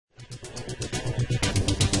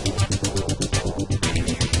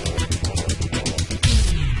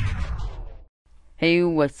Hey,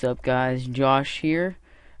 what's up, guys? Josh here,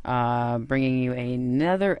 bringing you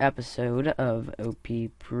another episode of OP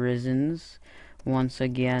Prisons once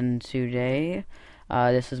again today.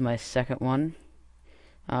 This is my second one.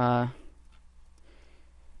 I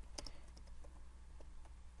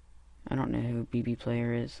don't know who BB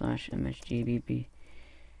Player is / MSGBB.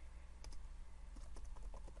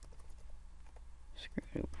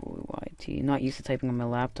 YT. Not used to typing on my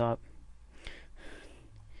laptop.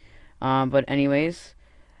 But anyways.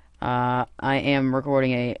 I am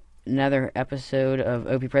recording another episode of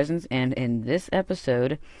OP Presents, and in this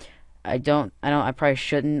episode, I probably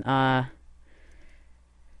shouldn't, I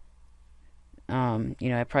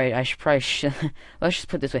should, let's just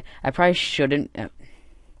put it this way, I probably shouldn't,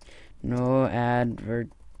 no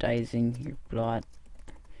advertising your plot,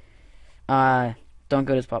 don't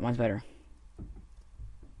go to Spot, mine's better.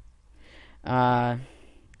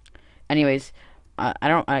 Anyways,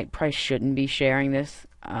 I probably shouldn't be sharing this.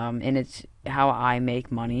 And it's how I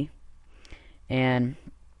make money. And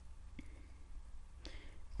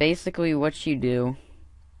basically what you do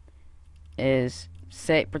is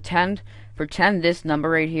pretend this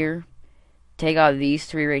number right here, take out these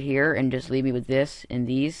three right here, and just leave me with this and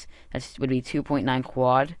these. That would be 2.9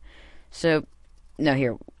 quad. So, no,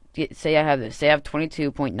 here, say I have this. Say I have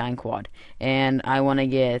 22.9 quad, and I want to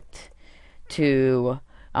get to,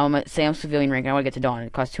 say I'm civilian rank, and I want to get to Dawn.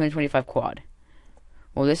 It costs 225 quad.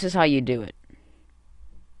 Well, this is how you do it.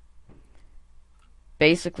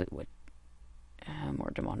 Basically, what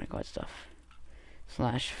more demonic god stuff.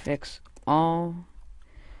 / fix all.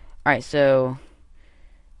 Alright, so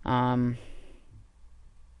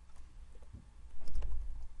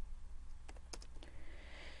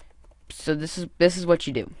so this is what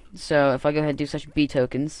you do. So if I go ahead and do such B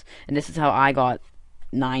tokens, and this is how I got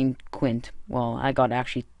 9 quint. Well, I got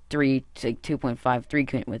actually 2.53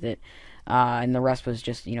 quint with it. And the rest was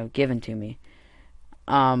just, given to me.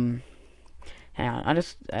 Hang on, I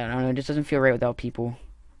don't know, it just doesn't feel right without people.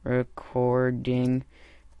 Recording,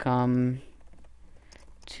 come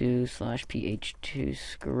to /ph2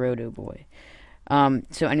 Scroto boy.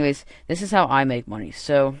 So anyways, this is how I make money.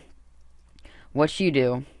 So, what you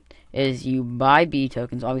do is you buy B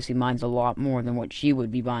tokens. Obviously, mine's a lot more than what she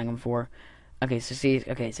would be buying them for. Okay, so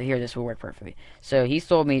here this will work perfectly. So, he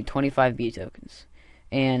sold me 25 B tokens.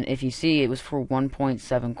 And if you see, it was for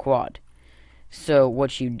 1.7 quad. So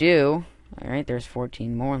what you do, alright, there's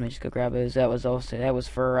 14 more. Let me just go grab those. That was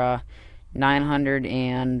for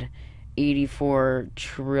 984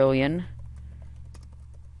 trillion.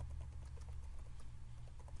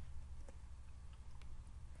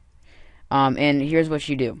 And here's what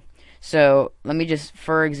you do. So let me just,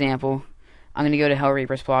 for example, I'm gonna go to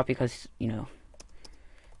Hellreaper's plot because, I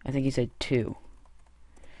think he said 2.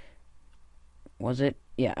 Was it?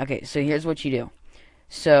 Yeah, okay, so here's what you do.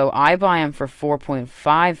 So I buy them for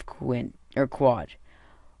 4.5 quint, or quad.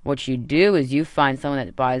 What you do is you find someone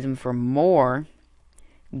that buys them for more,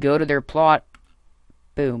 go to their plot,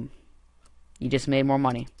 boom. You just made more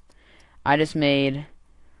money. I just made,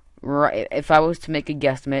 if I was to make a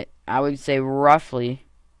guesstimate, I would say roughly,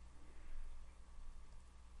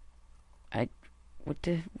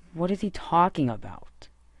 what is he talking about?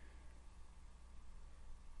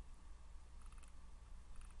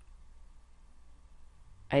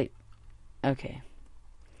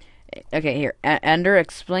 Okay, here. Ender,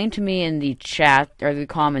 explain to me in the chat or the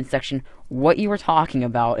comment section what you were talking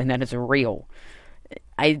about, and that is real.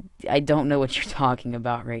 I don't know what you're talking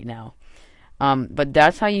about right now. But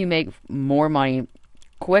that's how you make more money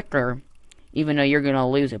quicker, even though you're gonna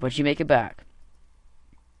lose it, but you make it back.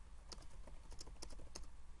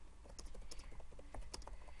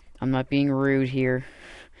 I'm not being rude here.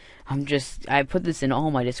 I put this in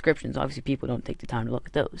all my descriptions. Obviously, people don't take the time to look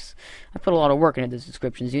at those. I put a lot of work into those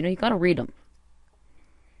descriptions. You gotta read them.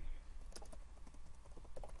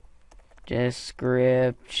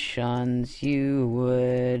 Descriptions, you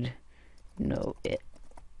would know it.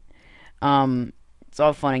 It's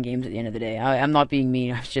all fun and games at the end of the day. I'm not being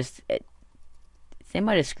mean. I was just, it's in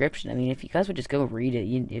my description. I mean, if you guys would just go read it,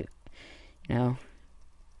 you know,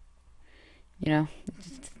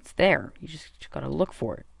 it's there. You just gotta look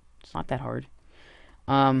for it. It's not that hard.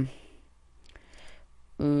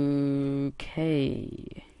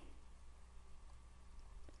 Okay.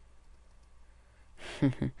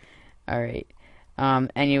 Alright.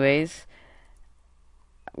 Anyways,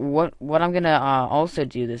 what I'm gonna also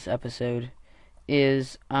do this episode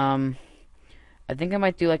is I think I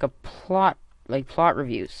might do like plot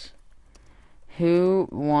reviews. Who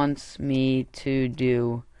wants me to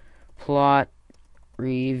do plot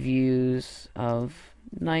reviews of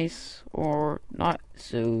nice or not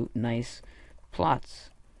so nice plots.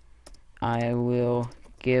 I will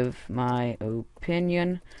give my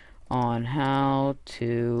opinion on how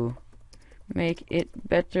to make it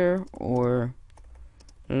better or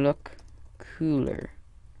look cooler.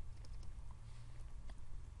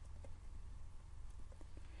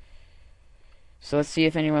 So let's see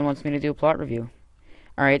if anyone wants me to do a plot review.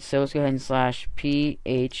 Alright, so let's go ahead and slash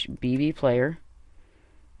phbb player.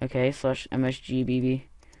 Okay, slash msgbb.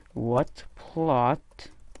 What plot?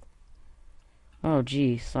 Oh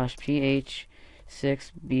gee, slash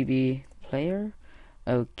ph6bb player?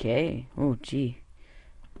 Okay. Oh gee.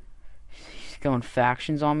 He's going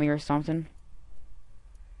factions on me or something.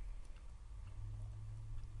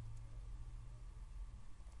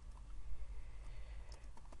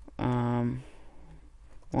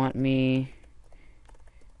 Want me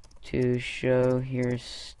to show your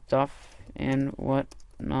stuff and what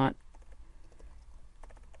not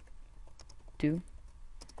do?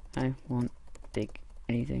 I won't take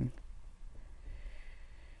anything.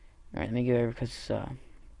 Alright, let me go over because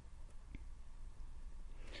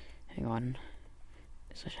hang on.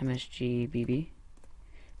 Slash msgbb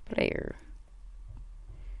player.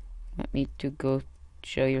 Want me to go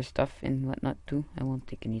show your stuff and whatnot too? I won't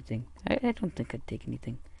take anything. I don't think I'd take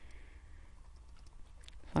anything.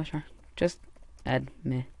 Slash R. Just add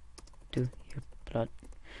me to your plot.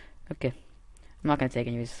 Okay. I'm not gonna take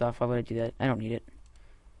any of his stuff. Why would I do that? I don't need it.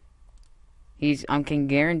 I can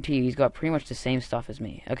guarantee you he's got pretty much the same stuff as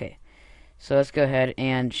me. Okay. So let's go ahead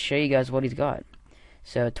and show you guys what he's got.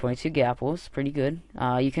 So 22 gapples, pretty good.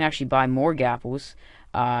 You can actually buy more gapples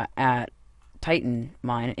at Titan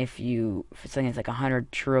Mine if it's like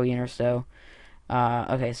 100 trillion or so.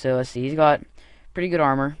 Okay, so let's see. He's got pretty good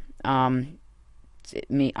armor.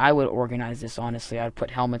 I would organize this honestly. I'd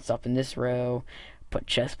put helmets up in this row, put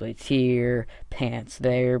chest plates here, pants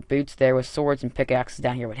there, boots there with swords and pickaxes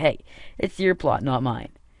down here. But hey, it's your plot, not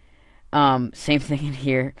mine. Same thing in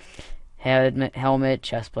here. Helmet,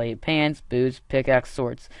 chest plate, pants, boots, pickaxe,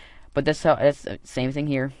 swords. But that's the same thing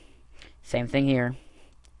here. Same thing here.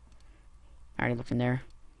 I already looked in there.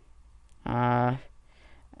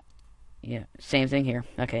 Yeah, same thing here.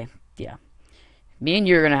 Okay, yeah. Me and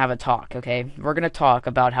you are going to have a talk, okay? We're going to talk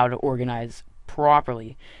about how to organize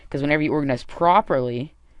properly. Because whenever you organize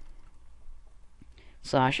properly,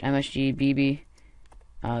 slash msgbb,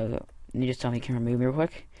 you just tell me you can remove me real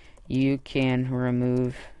quick. You can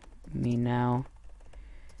remove me now.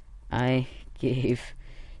 I gave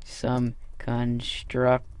some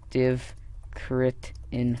constructive crit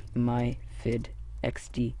in my vid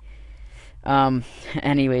XD.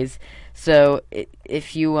 Anyways, so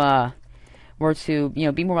if you were to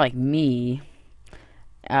be more like me,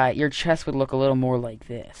 your chest would look a little more like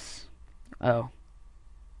this. Oh,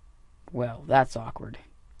 well, that's awkward.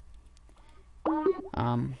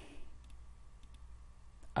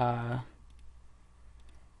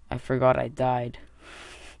 I forgot I died.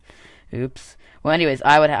 Oops. Well, anyways,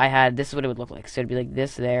 this is what it would look like. So it'd be like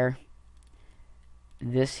this there,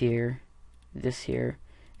 this here, this here,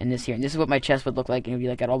 and this here. And this is what my chest would look like, and it would be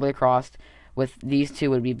like that all the way across. With these two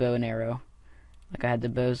would be bow and arrow. Like I had the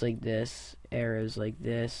bows like this, arrows like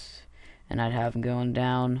this, and I'd have them going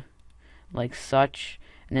down like such,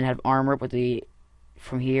 and then have armor up with the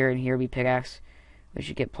from here and here would be pickaxe. We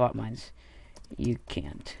should get plot mines. You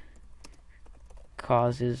can't.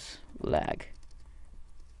 Causes lag.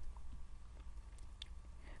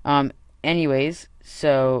 Anyways,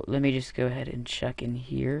 so let me just go ahead and check in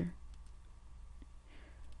here.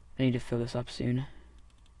 I need to fill this up soon.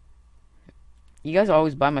 You guys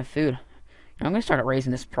always buy my food. I'm gonna start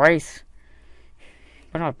raising this price.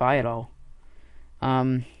 Why not buy it all?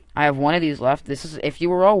 I have one of these left. This is, if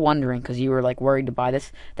you were all wondering, because you were like worried to buy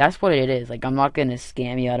this, that's what it is. Like, I'm not gonna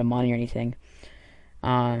scam you out of money or anything.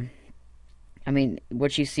 I mean,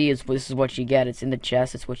 what you see is this is what you get. It's in the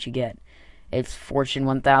chest. It's what you get. It's Fortune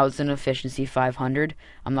 1000, Efficiency 500.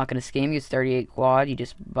 I'm not gonna scam you. It's 38 quad. You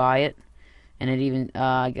just buy it, and it even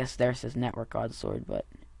I guess there says Network God Sword, but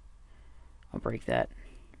I'll break that.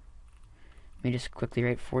 Let me just quickly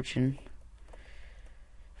write Fortune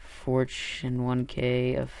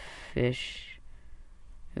 1K of fish.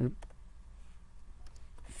 Oop.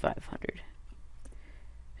 500.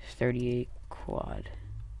 38 quad.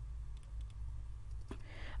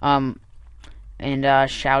 And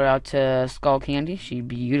shout out to Skull Candy. She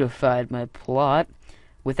beautified my plot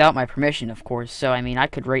without my permission, of course. So I mean, I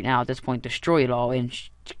could right now at this point destroy it all, and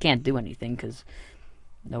she can't do anything because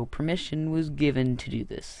no permission was given to do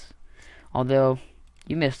this. Although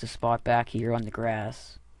you missed a spot back here on the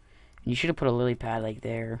grass, and you should have put a lily pad like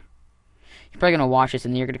there. You're probably gonna watch this,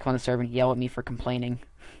 and then you're gonna come on the server and yell at me for complaining.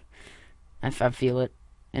 I feel it.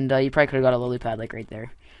 And you probably could have got a lily pad like right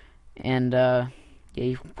there. And yeah,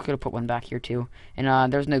 you could have put one back here too.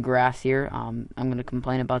 And there's no grass here. I'm gonna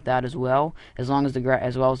complain about that as well. As long as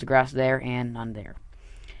as well as the grass there and none there.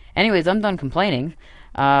 Anyways, I'm done complaining.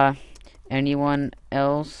 Anyone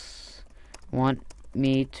else want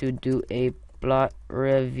me to do a plot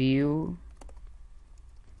review?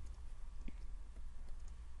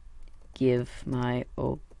 Give my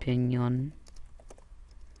opinion.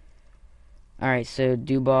 Alright, so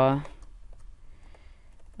Duba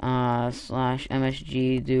slash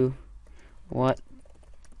MSG do what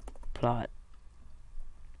plot?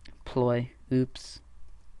 Ploy. Oops.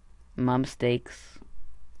 My mistakes.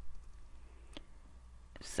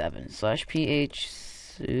 7 slash PH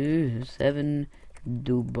 7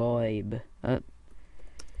 Duboib. Does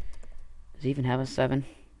he even have a 7?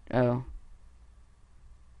 Oh.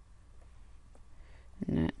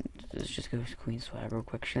 No, let's just go with Queen Swag real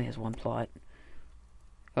quick. She only has one plot.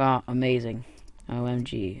 Ah, amazing.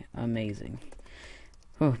 OMG, amazing.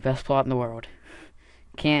 Ooh, best plot in the world.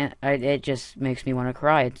 It just makes me want to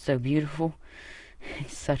cry. It's so beautiful.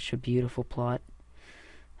 It's such a beautiful plot.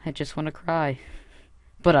 I just want to cry.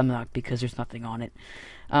 But I'm not, because there's nothing on it.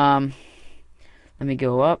 Let me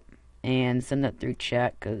go up and send that through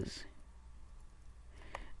chat, because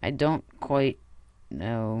I don't quite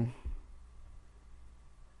know.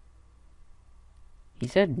 He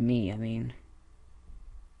said me, I mean.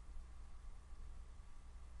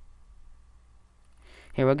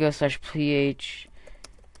 Here, we'll go slash PH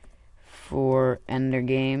for Ender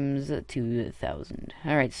Games 2000.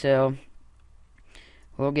 Alright, so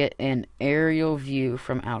we'll get an aerial view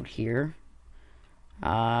from out here.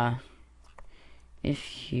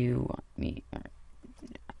 If you want me,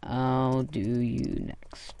 I'll do you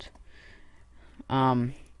next.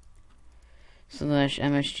 Slash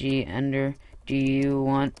MSG Ender, do you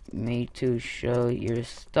want me to show your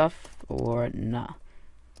stuff or nah?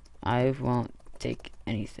 I won't take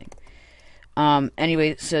anything.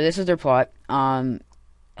 Anyway, so this is their plot.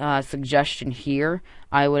 Suggestion here,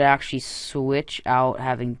 I would actually switch out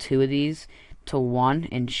having 2 of these to 1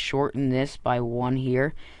 and shorten this by 1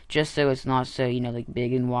 here, just so it's not so, like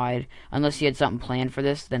big and wide. Unless you had something planned for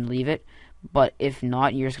this, then leave it. But if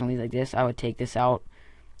not, you're just gonna leave it like this. I would take this out,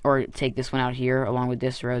 or take this one out here along with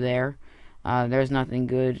this row there. There's nothing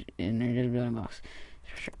good in the building box.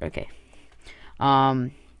 Okay.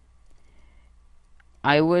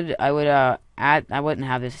 I wouldn't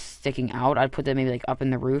have this sticking out. I'd put that maybe like up in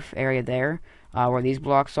the roof area there, where these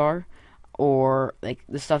blocks are, or like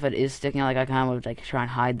the stuff that is sticking out. Like I kind of would like try and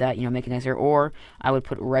hide that, make it nicer. Or I would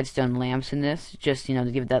put redstone lamps in this, just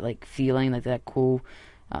to give it that like feeling, like that cool,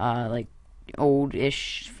 like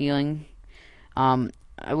old-ish feeling.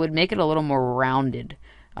 I would make it a little more rounded,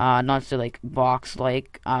 not so like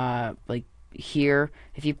box-like. Like here,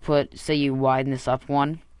 if you put, say you widen this up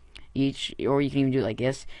one each, or you can even do it like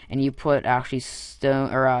this, and you put actually stone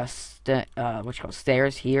or what you call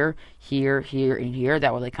stairs here, here, here, and here.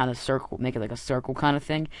 That would like kind of circle, make it like a circle kind of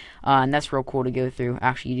thing, and that's real cool to go through.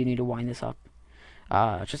 Actually, you do need to wind this up,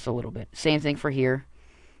 just a little bit. Same thing for here.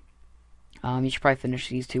 You should probably finish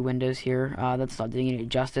these 2 windows here. That's not doing any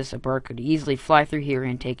justice. A bird could easily fly through here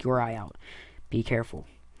and take your eye out. Be careful.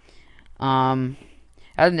 Other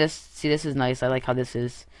than this, see, this is nice. I like how this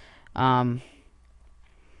is.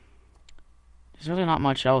 There's really not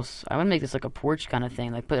much else. I would make this like a porch kind of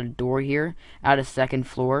thing. Like put a door here, add a 2nd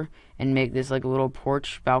floor, and make this like a little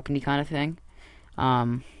porch balcony kind of thing.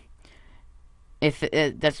 If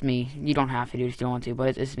that's me. You don't have to do it if you don't want to,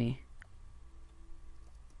 but it's me.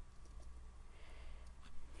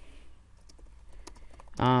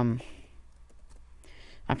 I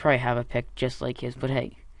probably have a pick just like his, but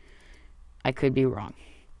hey, I could be wrong.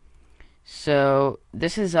 So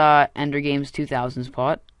this is Ender Games 2000's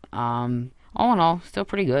plot. All in all, still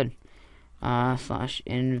pretty good. Slash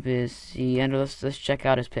Invis Ender. Let's check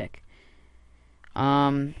out his pick.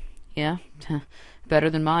 Yeah, better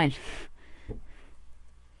than mine.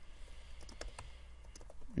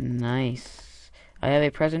 Nice. I have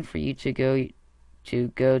a present for you to go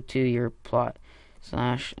to your plot.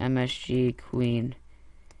 Slash MSG Queen.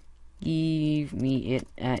 Give me it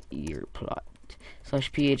at your plot.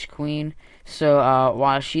 Slash PH Queen. So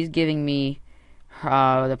while she's giving me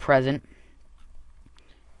the present,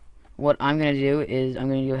 what I'm gonna do is I'm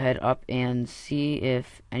gonna go ahead up and see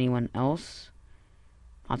if anyone else.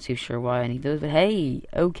 Not too sure why I need those, but hey,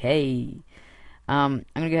 okay. I'm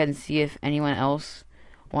gonna go ahead and see if anyone else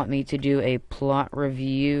want me to do a plot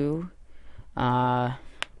review.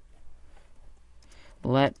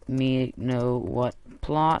 Let me know what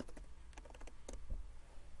plot.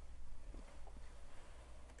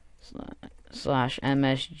 slash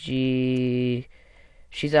MSG.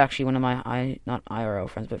 She's actually one of my not IRL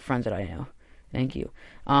friends, but friends that I know. Thank you.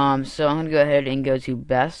 So I'm gonna go ahead and go to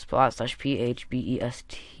best plot slash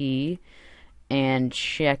PHBEST and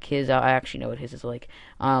check his out. I actually know what his is like.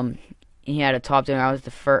 He had a top down. I was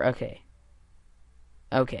the first. Okay.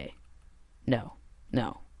 Okay. No.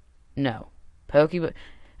 No. No. Pokemon.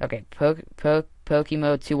 Okay.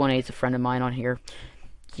 Pokemon 218 is a friend of mine on here.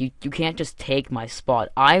 You can't just take my spot.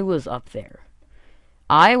 I was up there.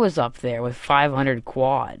 I was up there with 500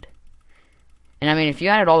 quad. And I mean, if you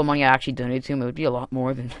added all the money I actually donated to him, it would be a lot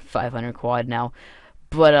more than 500 quad now.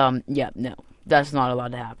 But yeah, no, that's not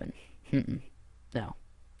allowed to happen. No,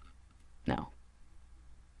 no,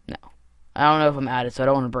 no. I don't know if I'm added, so I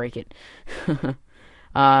don't want to break it.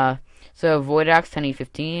 So Void Axe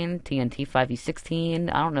 10E15, TNT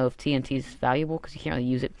 5E16. I don't know if TNT is valuable because you can't really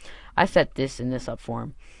use it. I set this and this up for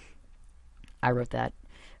him. I wrote that.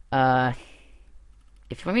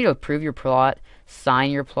 If you want me to approve your plot,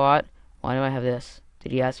 sign your plot. Why do I have this?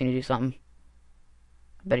 Did he ask me to do something?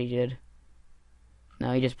 I bet he did.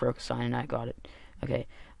 No, he just broke a sign and I got it. Okay.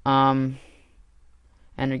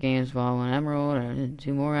 Enter games while 1 emerald and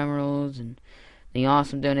 2 more emeralds and the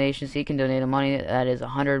awesome donations. He can donate a money that is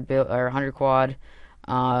 100 quad.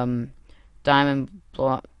 Diamond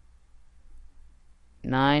block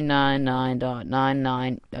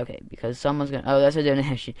 999.99. Okay, because someone's gonna. Oh, that's a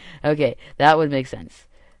donation. Okay, that would make sense.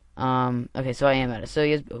 Okay, so I am at it. So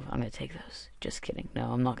he has. Oh, I'm gonna take those. Just kidding.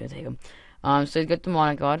 No, I'm not gonna take them. So he's got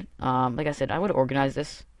demonic god. Like I said, I would organize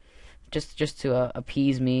this just to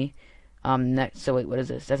appease me. So wait, what is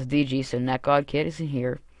this? That's a DG. So net god kid is in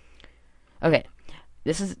here. Okay,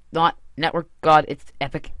 this is not network god. It's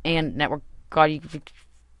epic and network god.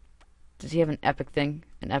 Does he have an epic thing?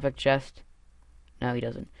 An epic chest? No, he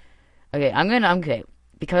doesn't. Okay, okay.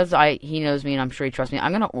 Because he knows me and I'm sure he trusts me,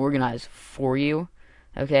 I'm gonna organize for you.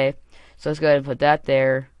 Okay? So let's go ahead and put that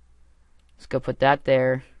there. Let's go put that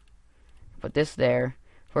there. Put this there.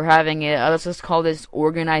 We're having it, let's just call this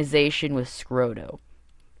organization with Scroto.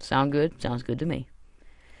 Sound good? Sounds good to me.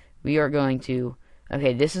 We are going to,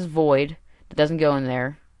 okay, this is void. That doesn't go in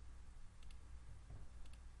there.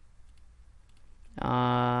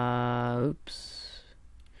 Oops.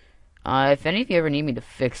 If any of you ever need me to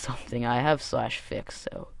fix something, I have /fix,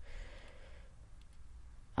 so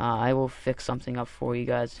I will fix something up for you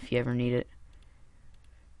guys if you ever need it.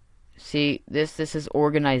 See, this is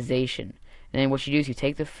organization, and then what you do is you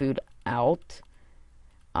take the food out,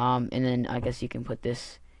 and then I guess you can put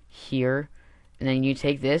this here, and then you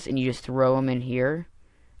take this and you just throw them in here.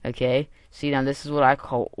 Okay, see, now this is what I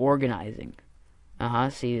call organizing.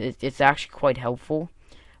 See, it's actually quite helpful.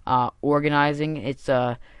 Organizing, it's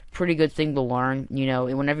a pretty good thing to learn. You know,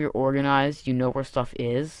 whenever you're organized, you know where stuff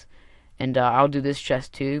is. And I'll do this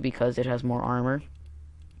chest too because it has more armor.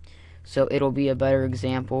 So it'll be a better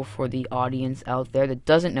example for the audience out there that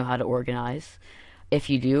doesn't know how to organize. If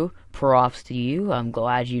you do, props to you. I'm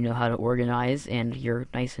glad you know how to organize and you're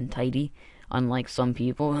nice and tidy, unlike some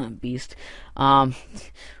people. Beast.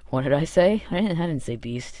 What did I say? I didn't say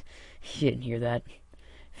beast. You didn't hear that.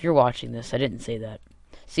 If you're watching this, I didn't say that.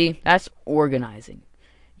 See, that's organizing.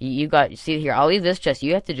 You got, see here, I'll leave this chest.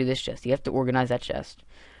 You have to do this chest. You have to organize that chest.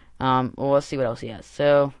 Well, let's see what else he has.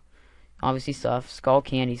 So, obviously stuff. Skull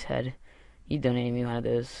Candy's head. He donated me one of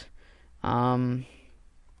those.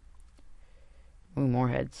 Ooh, more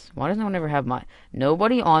heads. Why does no one ever have my...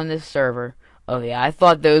 Nobody on this server... Oh, yeah, I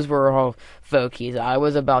thought those were all folkies. I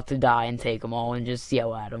was about to die and take them all and just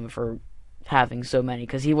yell at him for having so many.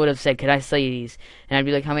 Because he would have said, "Can I sell you these?" And I'd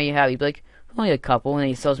be like, "How many you have?" He'd be like, "Only a couple." And then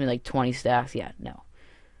he sells me like 20 stacks. Yeah, no.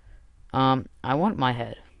 I want my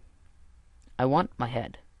head. I want my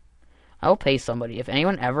head. I will pay somebody. If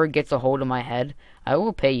anyone ever gets a hold of my head, I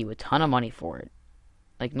will pay you a ton of money for it.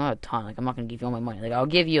 Like, not a ton. Like, I'm not going to give you all my money. Like, I'll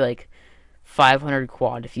give you, like, 500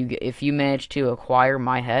 quad. If you manage to acquire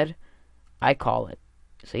my head, I call it.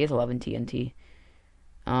 So he has 11 TNT.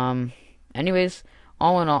 Anyways,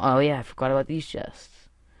 all in all... Oh, yeah, I forgot about these chests.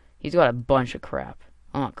 He's got a bunch of crap.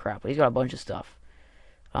 Well, not crap, but he's got a bunch of stuff.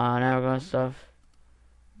 Now we're going to stuff.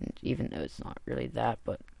 Even though it's not really that,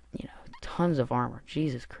 but, you know, tons of armor.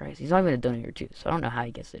 Jesus Christ. He's not even a donator, too, so I don't know how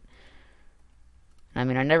he gets it. I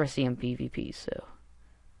mean, I never see him PvP, so...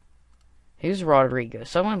 Who's Rodrigo?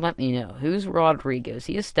 Someone let me know. Who's Rodrigo? Is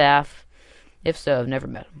he a staff? If so, I've never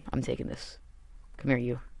met him. I'm taking this. Come here,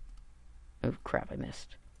 you. Oh, crap, I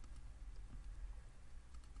missed.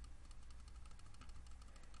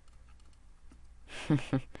 He's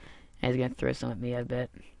gonna throw some at me, I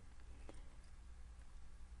bet.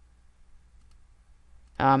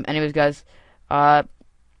 Anyways, guys,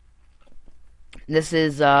 This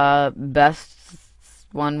is best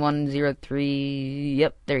 1103.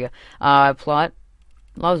 Yep, there you go. Plot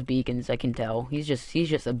loves beacons. I can tell. He's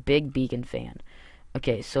just a big beacon fan.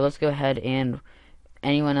 Okay, so let's go ahead and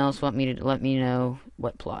anyone else want me to let me know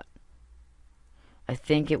what plot? I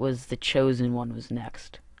think it was the chosen one was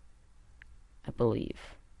next. I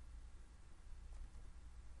believe.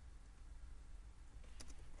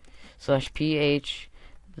 /ph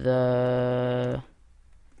the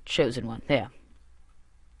chosen one. Yeah.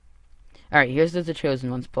 Alright, here's the chosen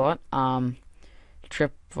one's plot. Tripwire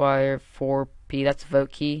 4P, that's vote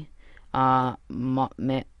key. Mall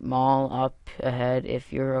up ahead.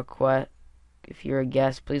 If you're a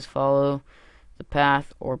guest, please follow the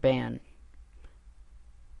path or ban.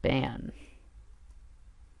 Ban.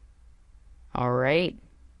 Alright.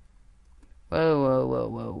 Whoa, whoa, whoa,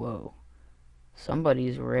 whoa, whoa.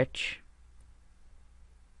 Somebody's rich.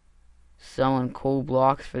 Selling cool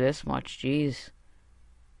blocks for this much, jeez.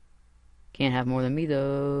 Can't have more than me,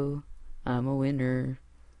 though. I'm a winner.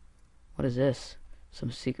 What is this? Some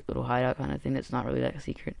secret little hideout kind of thing that's not really that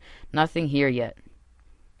secret. Nothing here yet.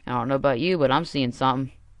 I don't know about you, but I'm seeing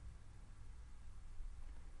something.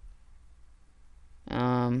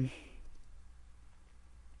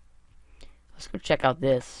 Let's go check out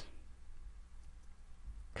this.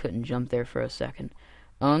 Couldn't jump there for a second.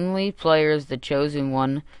 Only players, the chosen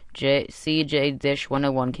one, CJ Dish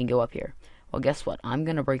 101 can go up here. Well, guess what? I'm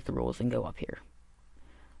gonna break the rules and go up here.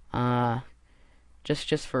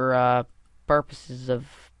 Just for purposes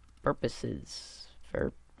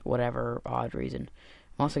for whatever odd reason.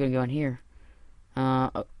 I'm also gonna go in here.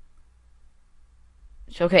 Oh.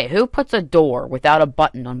 Okay, who puts a door without a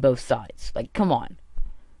button on both sides? Like, come on.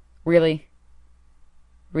 Really?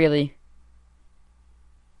 Really?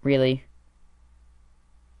 Really?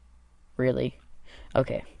 Really?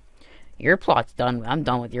 Okay. Your plot's done. I'm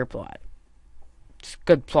done with your plot. It's a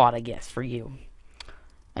good plot, I guess, for you.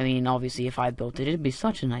 I mean, obviously, if I built it, it'd be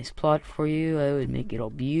such a nice plot for you. I would make it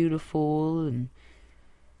all beautiful and,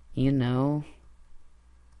 you know,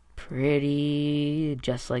 pretty,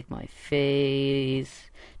 just like my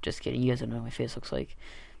face. Just kidding. You guys don't know what my face looks like.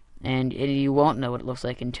 And you won't know what it looks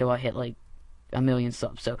like until I hit, like, 1,000,000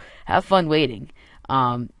 subs. So, have fun waiting.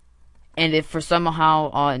 And if for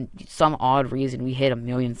somehow, on some odd reason, we hit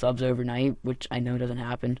 1,000,000 subs overnight, which I know doesn't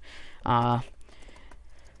happen,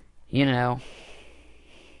 you know,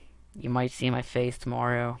 you might see my face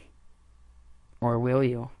tomorrow. Or will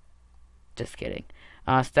you? Just kidding.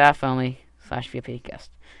 Staff only /VIP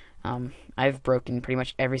guest. I've broken pretty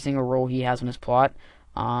much every single rule he has on his plot.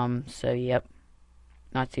 So yep.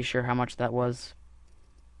 Not too sure how much that was.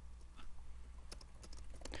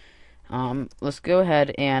 Let's go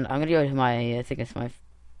ahead and I'm gonna go to my, I think it's my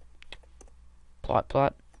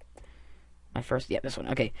plot. My first, yeah, this one.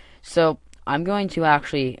 Okay, so I'm going to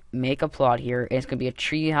actually make a plot here. It's gonna be a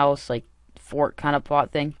treehouse, like fort kind of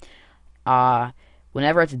plot thing.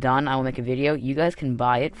 Whenever it's done, I will make a video. You guys can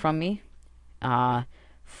buy it from me.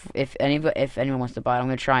 If anyone wants to buy it, I'm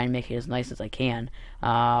gonna try and make it as nice as I can.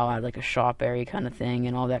 I'll add like a shop area kind of thing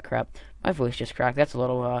and all that crap. My voice just cracked. That's a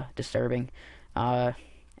little disturbing.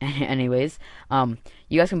 Anyways,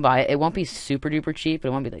 you guys can buy it. It won't be super duper cheap, but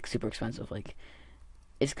it won't be like super expensive. Like,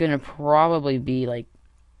 it's gonna probably be like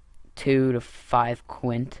 2 to 5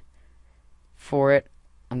 quint for it.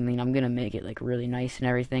 I mean, I'm gonna make it like really nice and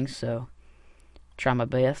everything, so try my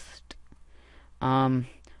best.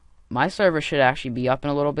 My server should actually be up in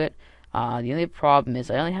a little bit. The only problem is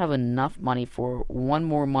I only have enough money for one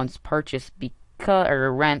more month's purchase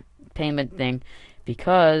or rent payment thing,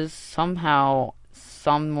 because somehow,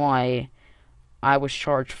 some way, I was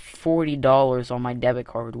charged $40 on my debit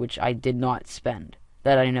card, which I did not spend,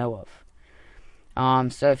 that I know of.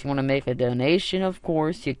 So if you want to make a donation, of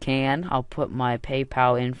course, you can. I'll put my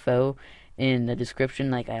PayPal info in the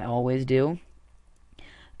description like I always do.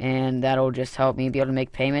 And that'll just help me be able to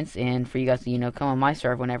make payments and for you guys to, come on my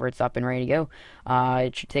server whenever it's up and ready to go.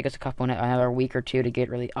 It should take us another week or two to get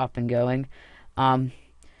really up and going.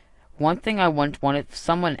 One thing I want if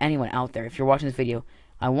anyone out there, if you're watching this video,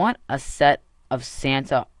 I want a set of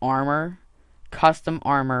Santa armor, custom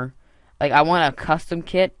armor. Like, I want a custom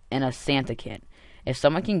kit and a Santa kit. If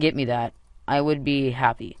someone can get me that, I would be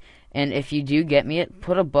happy. And if you do get me it,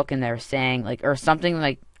 put a book in there saying, like, or something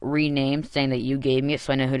like renamed saying that you gave me it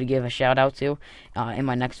so I know who to give a shout out to in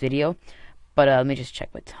my next video. But let me just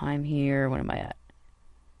check my time here. What am I at?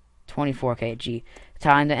 24. Gee.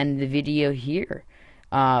 Time to end the video here.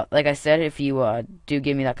 Like I said, if you do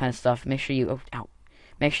give me that kind of stuff, make sure you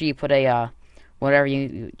make sure you put a whatever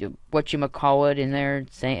what you call it in there,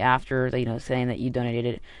 say after saying that you donated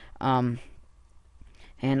it.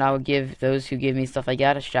 and I will give those who give me stuff like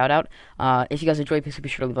that a shout out. If you guys enjoy, please be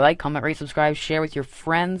sure to leave a like, comment, rate, subscribe, share with your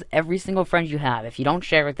friends, every single friend you have. If you don't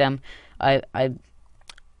share with them, I I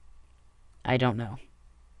I don't know.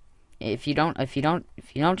 If you don't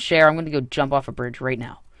share, I'm gonna go jump off a bridge right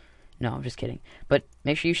now. No, I'm just kidding. But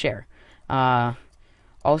make sure you share. Uh,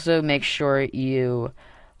 Also, make sure you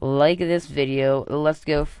like this video. Let's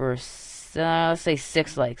go for let's say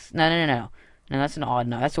 6 likes. No, no, no, no. No, that's an odd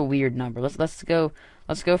number. That's a weird number. Let's go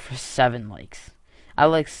for 7 likes. I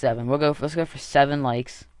like 7. Let's go for 7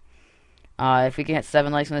 likes. If we can get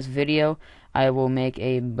 7 likes on this video, I will make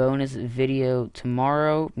a bonus video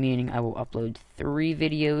tomorrow, meaning I will upload 3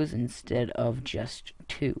 videos instead of just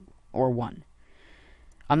 2 or 1.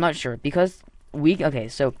 I'm not sure because okay,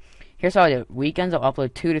 so here's how I do it. Weekends I'll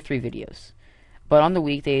upload 2 to 3 videos. But on the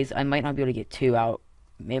weekdays I might not be able to get 2 out.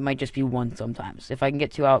 It might just be 1 sometimes. If I can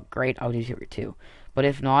get 2 out, great, I'll do 2. But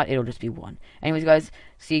if not, it'll just be 1. Anyways guys,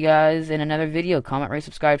 see you guys in another video. Comment, rate,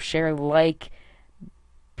 subscribe, share, like.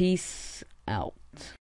 Peace out.